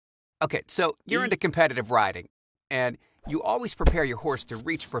Okay, so you're into competitive riding, and you always prepare your horse to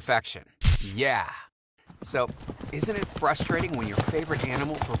reach perfection. Yeah. So, isn't it frustrating when your favorite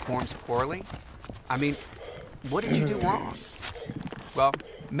animal performs poorly? I mean, what did you do wrong? Well,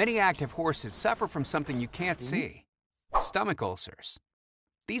 many active horses suffer from something you can't see. Stomach ulcers.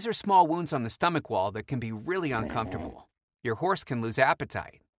 These are small wounds on the stomach wall that can be really uncomfortable. Your horse can lose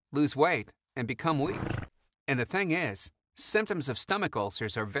appetite, lose weight, and become weak. And the thing is, symptoms of stomach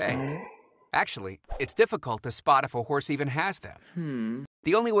ulcers are vague. Actually, it's difficult to spot if a horse even has them.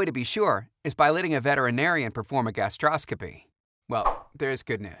 The only way to be sure is by letting a veterinarian perform a gastroscopy. Well, there's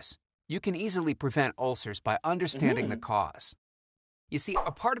good news. You can easily prevent ulcers by understanding the cause. You see,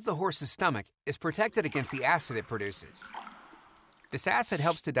 a part of the horse's stomach is protected against the acid it produces. This acid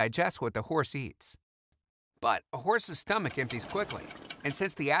helps to digest what the horse eats. But a horse's stomach empties quickly, and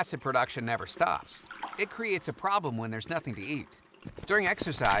since the acid production never stops, it creates a problem when there's nothing to eat. During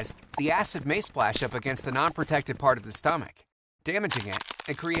exercise, the acid may splash up against the non-protected part of the stomach, damaging it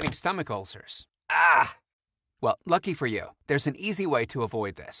and creating stomach ulcers. Ah! Well, lucky for you, there's an easy way to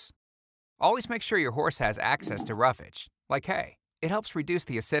avoid this. Always make sure your horse has access to roughage, like hay. It helps reduce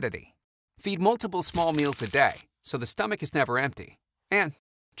the acidity. Feed multiple small meals a day, so the stomach is never empty. And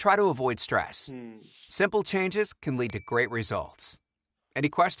try to avoid stress. Simple changes can lead to great results. Any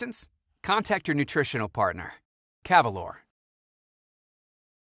questions? Contact your nutritional partner. Cavalor.